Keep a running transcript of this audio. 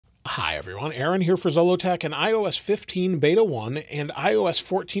Hi everyone, Aaron here for Zollotech, and iOS 15 Beta 1 and iOS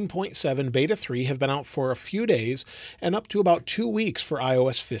 14.7 Beta 3 have been out for a few days and up to about 2 weeks for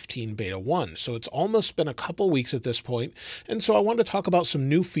iOS 15 Beta 1. So it's almost been a couple weeks at this point, and so I wanted to talk about some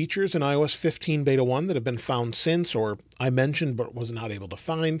new features in iOS 15 Beta 1 that have been found since, or I mentioned but was not able to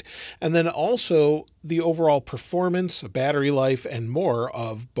find, and then also the overall performance, battery life, and more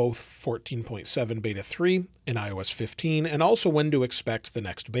of both 14.7 Beta 3 and iOS 15, and also when to expect the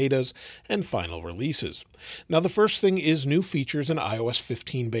next betas and final releases. Now, the first thing is new features in iOS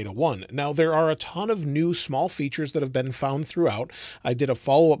 15 Beta 1. Now, there are a ton of new small features that have been found throughout. I did a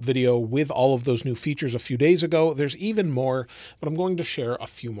follow-up video with all of those new features a few days ago. There's even more, but I'm going to share a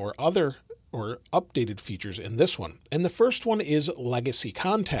few more other or updated features in this one. And the first one is legacy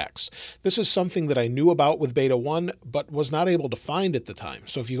contacts. This is something that I knew about with Beta 1, but was not able to find at the time.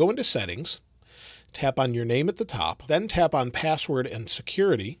 So if you go into Settings, tap on your name at the top, then tap on Password and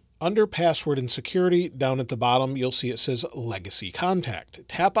Security. Under Password and Security, down at the bottom, you'll see it says Legacy Contact.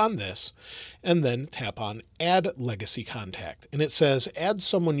 Tap on this, and then tap on Add Legacy Contact. And it says, add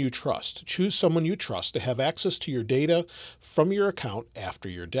someone you trust. Choose someone you trust to have access to your data from your account after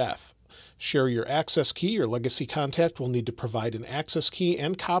your death. Share your access key. Your legacy contact will need to provide an access key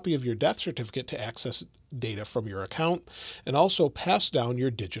and copy of your death certificate to access data from your account, and also pass down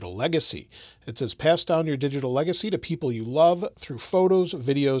your digital legacy. It says pass down your digital legacy to people you love through photos,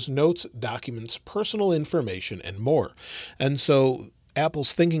 videos, notes, documents, personal information, and more. And so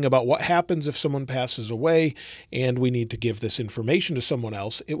Apple's thinking about what happens if someone passes away and we need to give this information to someone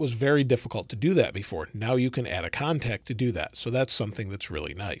else. It was very difficult to do that before. Now you can add a contact to do that. So that's something that's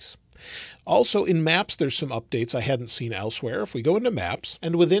really nice. Also in Maps, there's some updates I hadn't seen elsewhere. If we go into Maps,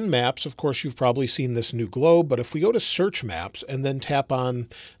 and within Maps, of course, you've probably seen this new globe, but if we go to Search Maps and then tap on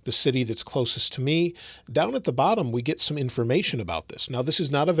the city that's closest to me, down at the bottom, we get some information about this. Now, this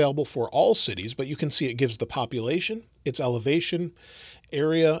is not available for all cities, but you can see it gives the population, its elevation,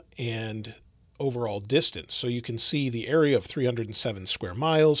 area, and overall distance. So you can see the area of 307 square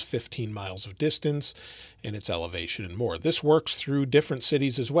miles, 15 miles of distance, and its elevation and more. This works through different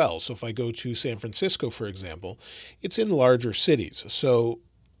cities as well. So if I go to San Francisco, for example, it's in larger cities. So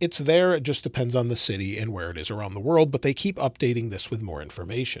it's there, it just depends on the city and where it is around the world, but they keep updating this with more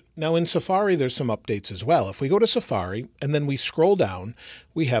information. Now in Safari, there's some updates as well. If we go to Safari and then we scroll down,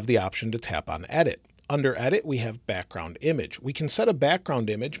 we have the option to tap on Edit. Under Edit, we have Background Image. We can set a background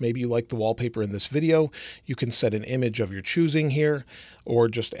image. Maybe you like the wallpaper in this video. You can set an image of your choosing here, or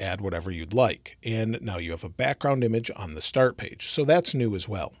just add whatever you'd like. And now you have a background image on the start page. So that's new as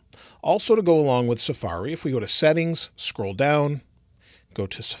well. Also, to go along with Safari, if we go to Settings, scroll down, go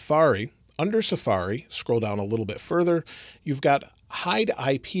to Safari. Under Safari, scroll down a little bit further, you've got Hide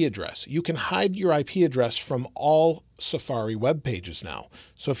IP Address. You can hide your IP address from all Safari web pages now.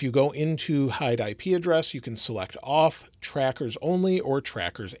 So if you go into Hide IP Address, you can select Off, Trackers Only, or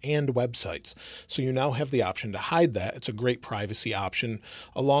Trackers and Websites. So you now have the option to hide that. It's a great privacy option,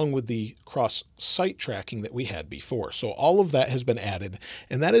 along with the cross-site tracking that we had before. So all of that has been added,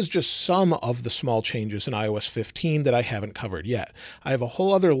 and that is just some of the small changes in iOS 15 that I haven't covered yet. I have a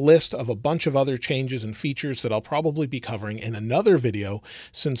whole other list of a bunch of other changes and features that I'll probably be covering in another video,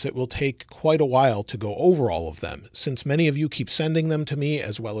 since it will take quite a while to go over all of them, since many of you keep sending them to me,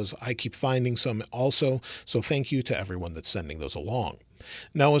 as well as I keep finding some also. So thank you to everyone that's sending those along.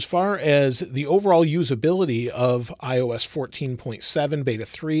 Now, as far as the overall usability of iOS 14.7 Beta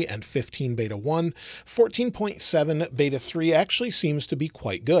 3 and 15 Beta 1, 14.7 Beta 3 actually seems to be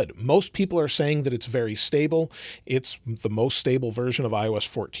quite good. Most people are saying that it's very stable. It's the most stable version of iOS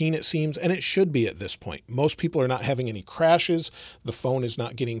 14, it seems, and it should be at this point. Most people are not having any crashes. The phone is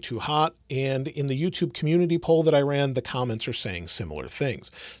not getting too hot. And in the YouTube community poll that I ran, the comments are saying similar things.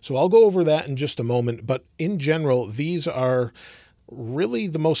 So I'll go over that in just a moment. But in general, these are really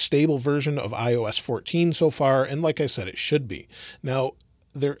the most stable version of iOS 14 so far, and like I said, it should be. Now,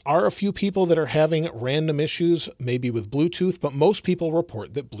 there are a few people that are having random issues, maybe with Bluetooth, but most people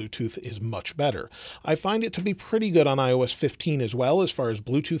report that Bluetooth is much better. I find it to be pretty good on iOS 15 as well, as far as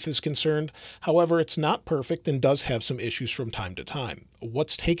Bluetooth is concerned. However, it's not perfect and does have some issues from time to time.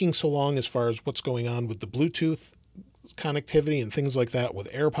 What's taking so long as far as what's going on with the Bluetooth connectivity and things like that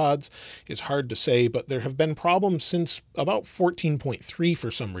with AirPods is hard to say, but there have been problems since about 14.3 for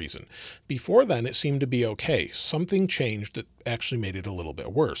some reason. Before then, it seemed to be okay. Something changed that actually made it a little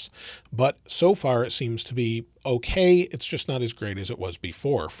bit worse. But so far, it seems to be okay. It's just not as great as it was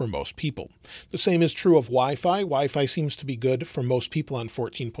before for most people. The same is true of Wi-Fi. Wi-Fi seems to be good for most people on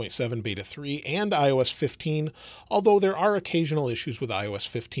 14.7 Beta 3 and iOS 15, although there are occasional issues with iOS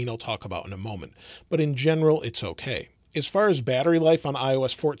 15 I'll talk about in a moment. But in general, it's okay. As far as battery life on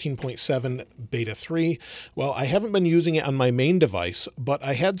iOS 14.7 Beta 3, well, I haven't been using it on my main device, but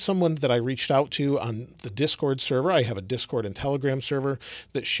I had someone that I reached out to on the Discord server. I have a Discord and Telegram server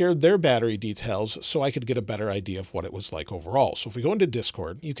that shared their battery details so I could get a better idea of what it was like overall. So if we go into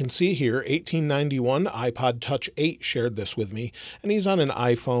Discord, you can see here 1891 iPod Touch 8 shared this with me, and he's on an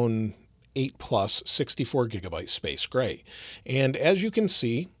iPhone 8 Plus 64 gigabyte space gray. And as you can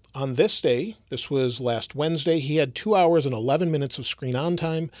see, on this day, this was last Wednesday, he had 2 hours and 11 minutes of screen on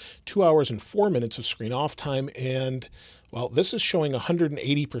time, 2 hours and 4 minutes of screen off time, and well, this is showing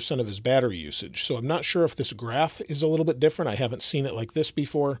 180% of his battery usage. So I'm not sure if this graph is a little bit different. I haven't seen it like this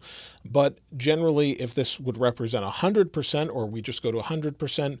before, but generally if this would represent 100% or we just go to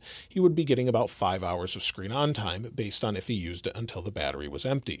 100%, he would be getting about 5 hours of screen on time based on if he used it until the battery was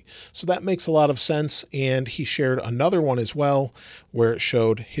empty. So that makes a lot of sense. And he shared another one as well, where it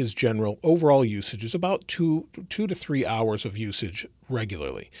showed his general overall usage is about 2 to 3 hours of usage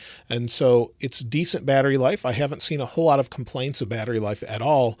regularly. And so it's decent battery life. I haven't seen a whole lot of complaints of battery life at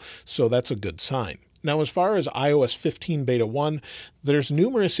all, so that's a good sign. Now, as far as iOS 15 Beta 1, there's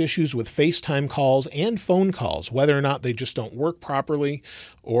numerous issues with FaceTime calls and phone calls, whether or not they just don't work properly,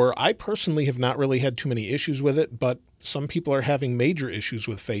 or I personally have not really had too many issues with it, but some people are having major issues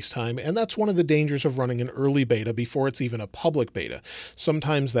with FaceTime, and that's one of the dangers of running an early beta before it's even a public beta.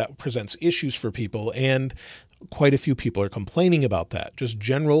 Sometimes that presents issues for people, and quite a few people are complaining about that, just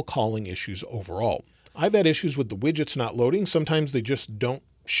general calling issues overall. I've had issues with the widgets not loading. Sometimes they just don't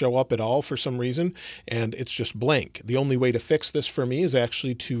show up at all for some reason, and it's just blank. The only way to fix this for me is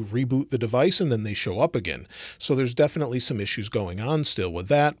actually to reboot the device and then they show up again. So there's definitely some issues going on still with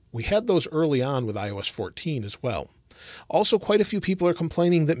that. We had those early on with iOS 14 as well. Also, quite a few people are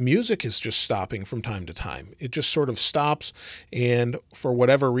complaining that music is just stopping from time to time. It just sort of stops, and for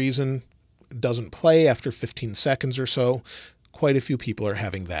whatever reason, it doesn't play after 15 seconds or so. Quite a few people are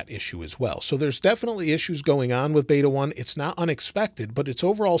having that issue as well. So there's definitely issues going on with Beta 1. It's not unexpected, but its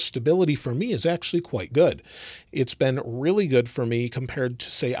overall stability for me is actually quite good. It's been really good for me compared to,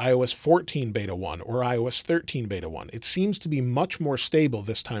 say, iOS 14 Beta 1 or iOS 13 Beta 1. It seems to be much more stable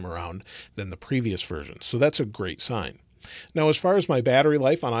this time around than the previous version. So that's a great sign. Now, as far as my battery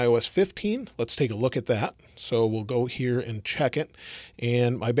life on iOS 15, let's take a look at that. So we'll go here and check it.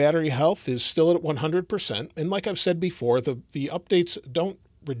 And my battery health is still at 100%. And like I've said before, the updates don't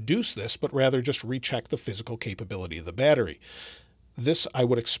reduce this, but rather just recheck the physical capability of the battery. This I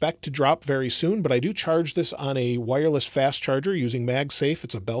would expect to drop very soon, but I do charge this on a wireless fast charger using MagSafe.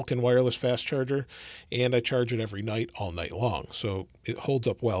 It's a Belkin wireless fast charger, and I charge it every night, all night long. So it holds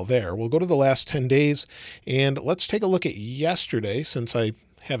up well there. We'll go to the last 10 days, and let's take a look at yesterday since I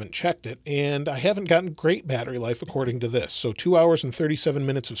haven't checked it, and I haven't gotten great battery life according to this. So 2 hours and 37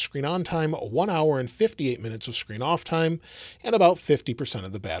 minutes of screen on time, 1 hour and 58 minutes of screen off time, and about 50%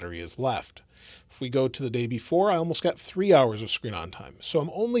 of the battery is left. If we go to the day before, I almost got 3 hours of screen on time. So I'm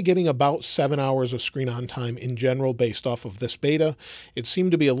only getting about 7 hours of screen on time in general based off of this beta. It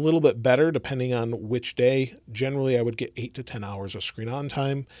seemed to be a little bit better depending on which day. Generally, I would get 8 to 10 hours of screen on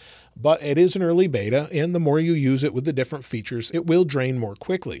time. But it is an early beta, and the more you use it with the different features, it will drain more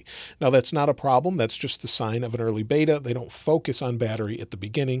quickly. Now, that's not a problem. That's just the sign of an early beta. They don't focus on battery at the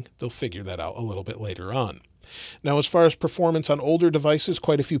beginning. They'll figure that out a little bit later on. Now, as far as performance on older devices,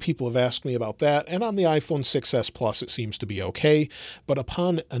 quite a few people have asked me about that, and on the iPhone 6s Plus, it seems to be okay, but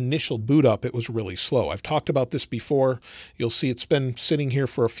upon initial boot up, it was really slow. I've talked about this before. You'll see it's been sitting here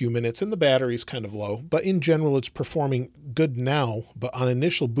for a few minutes, and the battery's kind of low, but in general, it's performing good now, but on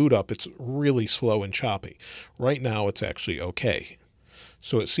initial boot up, it's really slow and choppy. Right now, it's actually okay.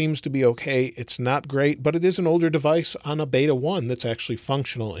 So it seems to be okay. It's not great, but it is an older device on a Beta 1 that's actually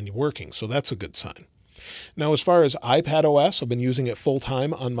functional and working, so that's a good sign. Now, as far as iPadOS, I've been using it full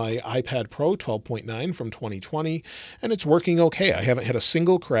time on my iPad Pro 12.9 from 2020, and it's working okay. I haven't had a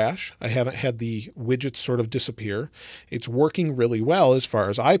single crash. I haven't had the widgets sort of disappear. It's working really well as far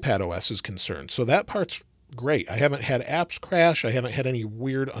as iPadOS is concerned. So that part's great. I haven't had apps crash. I haven't had any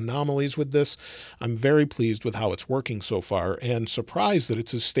weird anomalies with this. I'm very pleased with how it's working so far and surprised that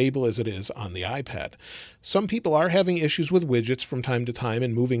it's as stable as it is on the iPad. Some people are having issues with widgets from time to time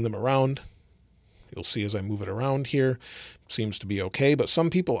and moving them around. You'll see as I move it around here, seems to be okay, but some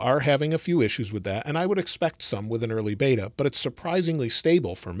people are having a few issues with that, and I would expect some with an early beta, but it's surprisingly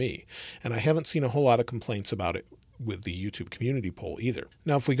stable for me, and I haven't seen a whole lot of complaints about it with the YouTube community poll either.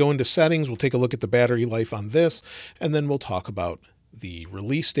 Now, if we go into settings, we'll take a look at the battery life on this, and then we'll talk about the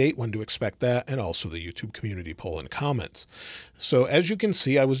release date, when to expect that, and also the YouTube community poll and comments. So as you can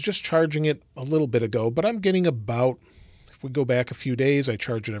see, I was just charging it a little bit ago, but I'm getting about, If we go back a few days, I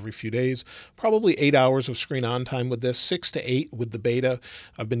charge it every few days, probably 8 hours of screen on time with this, 6 to 8 with the beta.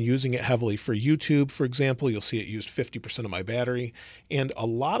 I've been using it heavily for YouTube, for example. You'll see it used 50% of my battery, and a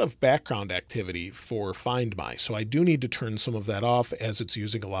lot of background activity for Find My. So I do need to turn some of that off as it's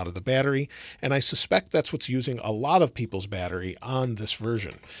using a lot of the battery, and I suspect that's what's using a lot of people's battery on this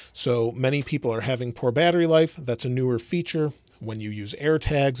version. So many people are having poor battery life. That's a newer feature. When you use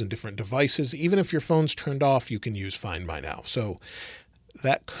AirTags and different devices, even if your phone's turned off, you can use Find My now. So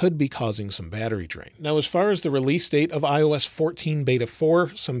that could be causing some battery drain. Now, as far as the release date of iOS 14 Beta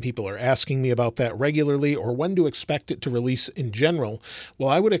 4, some people are asking me about that regularly, or when to expect it to release in general. Well,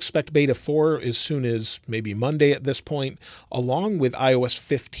 I would expect Beta 4 as soon as maybe Monday at this point, along with iOS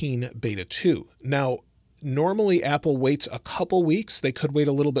 15 Beta 2. Now, normally Apple waits a couple weeks. They could wait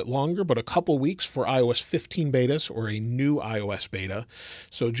a little bit longer, but a couple weeks for iOS 15 betas or a new iOS beta.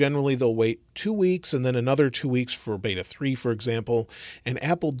 So generally they'll wait 2 weeks and then another 2 weeks for beta 3, for example. And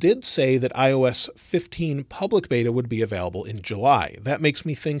Apple did say that iOS 15 public beta would be available in July. That makes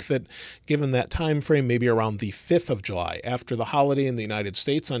me think that given that time frame, maybe around the 5th of July, after the holiday in the United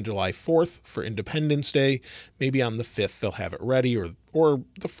States on July 4th for Independence Day, maybe on the 5th they'll have it ready, or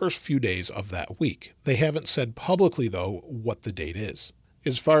the first few days of that week. They haven't said publicly, though, what the date is.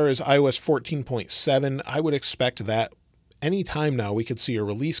 As far as iOS 14.7, I would expect that anytime now we could see a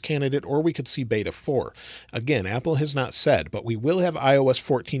release candidate or we could see beta 4. Again, Apple has not said, but we will have iOS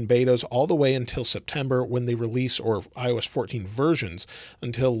 14 betas all the way until September when they release, or iOS 14 versions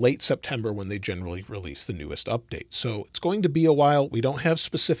until late September when they generally release the newest update. So it's going to be a while. We don't have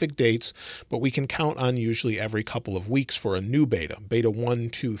specific dates, but we can count on usually every couple of weeks for a new beta. Beta 1,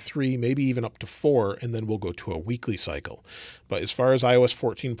 2, 3, maybe even up to 4, and then we'll go to a weekly cycle. But as far as iOS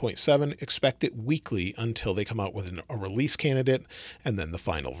 14.7, expect it weekly until they come out with a release candidate and then the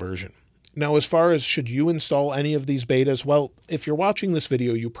final version. Now, as far as should you install any of these betas, well, if you're watching this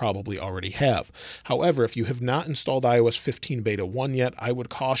video, you probably already have. However, if you have not installed iOS 15 Beta 1 yet, I would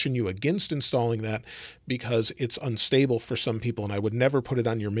caution you against installing that because it's unstable for some people, and I would never put it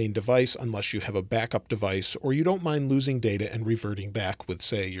on your main device unless you have a backup device or you don't mind losing data and reverting back with,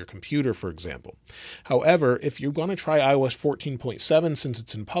 say, your computer, for example. However, if you're going to try iOS 14.7, since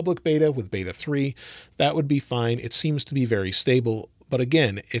it's in public beta with Beta 3, that would be fine. It seems to be very stable. But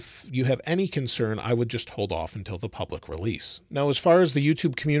again, if you have any concern, I would just hold off until the public release. Now, as far as the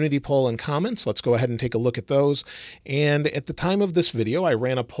YouTube community poll and comments, let's go ahead and take a look at those. And at the time of this video, I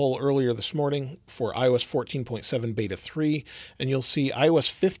ran a poll earlier this morning for iOS 14.7 Beta 3, and you'll see iOS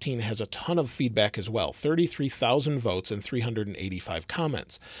 15 has a ton of feedback as well, 33,000 votes and 385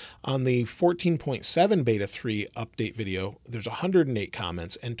 comments. On the 14.7 Beta 3 update video, there's 108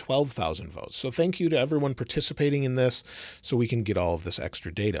 comments and 12,000 votes. So thank you to everyone participating in this so we can get all of this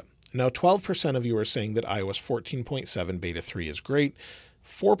extra data. Now, 12% of you are saying that iOS 14.7 Beta 3 is great.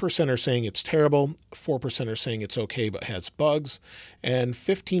 4% are saying it's terrible. 4% are saying it's okay but has bugs. And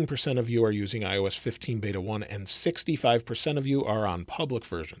 15% of you are using iOS 15 Beta 1, and 65% of you are on public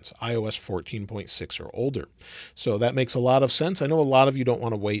versions, iOS 14.6 or older. So that makes a lot of sense. I know a lot of you don't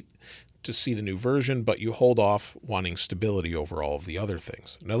want to wait to see the new version, but you hold off wanting stability over all of the other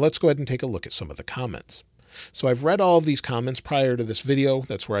things. Now let's go ahead and take a look at some of the comments. So I've read all of these comments prior to this video.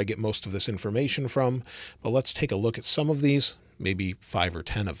 That's where I get most of this information from. But let's take a look at some of these, maybe 5 or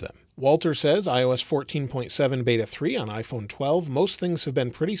 10 of them. Walter says iOS 14.7 Beta 3 on iPhone 12. Most things have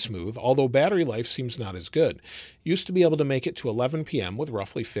been pretty smooth, although battery life seems not as good. Used to be able to make it to 11 p.m. with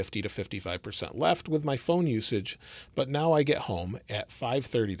roughly 50 to 55% left with my phone usage, but now I get home at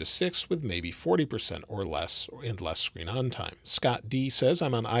 5:30 to 6 with maybe 40% or less and less screen on time. Scott D says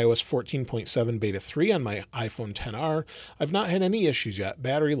I'm on iOS 14.7 Beta 3 on my iPhone XR. I've not had any issues yet.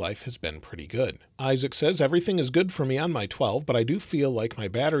 Battery life has been pretty good. Isaac says everything is good for me on my 12, but I do feel like my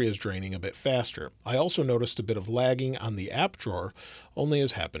battery is draining a bit faster. I also noticed a bit of lagging on the app drawer, only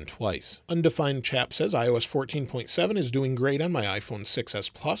has happened twice. Undefined Chap says iOS 14.7 is doing great on my iPhone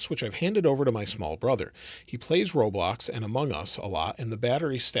 6s Plus, which I've handed over to my small brother. He plays Roblox and Among Us a lot, and the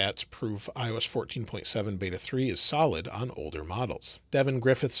battery stats prove iOS 14.7 Beta 3 is solid on older models. Devin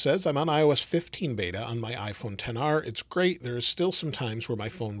Griffith says I'm on iOS 15 Beta on my iPhone XR. It's great. There is still some times where my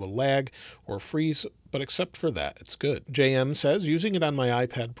phone will lag or freeze, but except for that, it's good. JM says, using it on my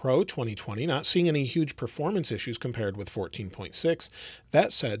iPad Pro 2020, not seeing any huge performance issues compared with 14.6.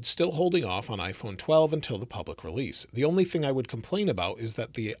 That said, still holding off on iPhone 12 until the public release. The only thing I would complain about is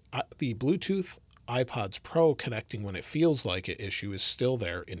that the Bluetooth iPods Pro connecting when it feels like it issue is still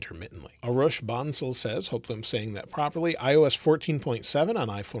there intermittently. Arush Bansal says, hopefully I'm saying that properly, iOS 14.7 on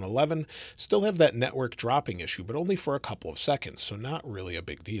iPhone 11 still have that network dropping issue, but only for a couple of seconds, so not really a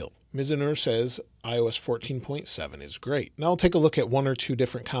big deal. Mizunur says iOS 14.7 is great. Now I'll take a look at one or two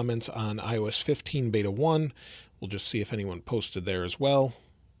different comments on iOS 15 Beta 1. We'll just see if anyone posted there as well.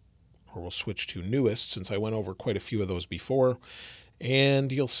 Or we'll switch to newest since I went over quite a few of those before.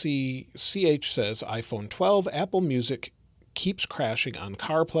 And you'll see CH says iPhone 12, Apple Music keeps crashing on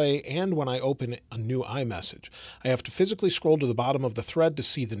CarPlay and when I open a new iMessage. I have to physically scroll to the bottom of the thread to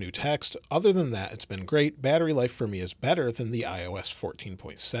see the new text. Other than that, it's been great. Battery life for me is better than the iOS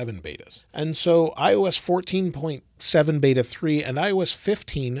 14.7 betas. And so iOS 14.7 Beta 3 and iOS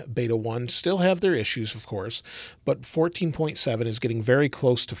 15 Beta 1 still have their issues, of course, but 14.7 is getting very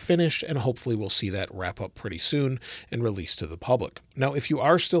close to finished, and hopefully we'll see that wrap up pretty soon and released to the public. Now, if you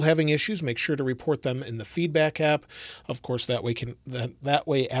are still having issues, make sure to report them in the feedback app. Of course, that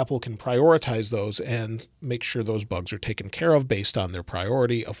way Apple can prioritize those and make sure those bugs are taken care of based on their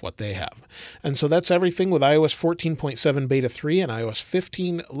priority of what they have. And so that's everything with iOS 14.7 Beta 3 and iOS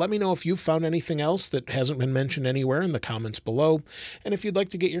 15. Let me know if you've found anything else that hasn't been mentioned anywhere in the comments below. And if you'd like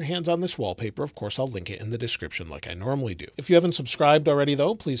to get your hands on this wallpaper, of course, I'll link it in the description like I normally do. If you haven't subscribed already,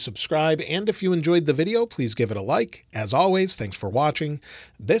 though, please subscribe. And if you enjoyed the video, please give it a like. As always, thanks for watching.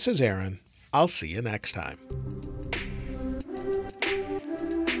 This is Aaron. I'll see you next time.